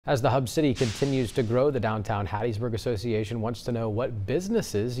As the Hub City continues to grow, the Downtown Hattiesburg Association wants to know what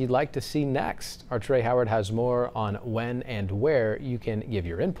businesses you'd like to see next. Our Trey Howard has more on when and where you can give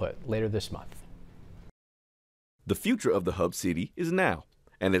your input later this month. The future of the Hub City is now.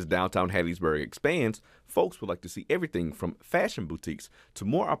 And as downtown Hattiesburg expands, folks would like to see everything from fashion boutiques to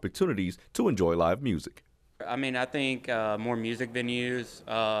more opportunities to enjoy live music. I think more music venues,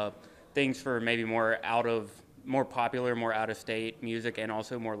 things for maybe more popular, more out-of-state music, and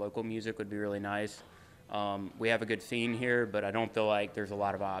also more local music would be really nice. We have a good scene here, but I don't feel like there's a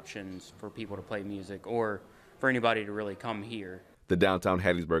lot of options for people to play music or for anybody to really come here. The Downtown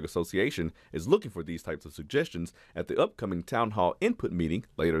Hattiesburg Association is looking for these types of suggestions at the upcoming Town Hall Input meeting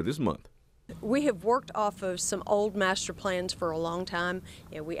later this month. We have worked off of some old master plans for a long time.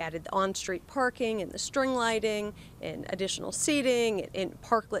 We added the on-street parking and the string lighting and additional seating and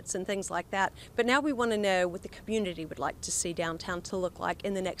parklets and things like that. But now we want to know what the community would like to see downtown to look like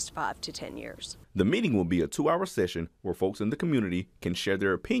in the next 5 to 10 years. The meeting will be a 2-hour session where folks in the community can share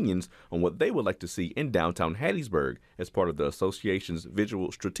their opinions on what they would like to see in downtown Hattiesburg as part of the association's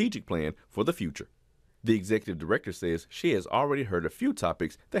visual strategic plan for the future. The executive director says she has already heard a few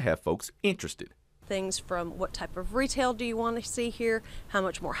topics that have folks interested. Things from what type of retail do you want to see here, how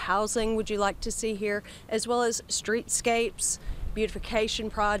much more housing would you like to see here, as well as streetscapes, beautification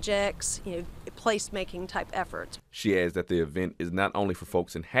projects, place-making type efforts. She adds that the event is not only for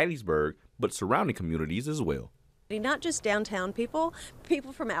folks in Hattiesburg, but surrounding communities as well. Not just downtown people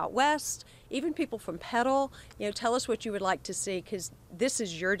from out west, even people from Petal. Tell us what you would like to see, because this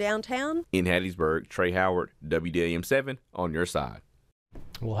is your downtown. In Hattiesburg, Trey Howard, WDAM 7 on your side.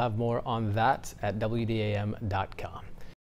 We'll have more on that at WDAM.com.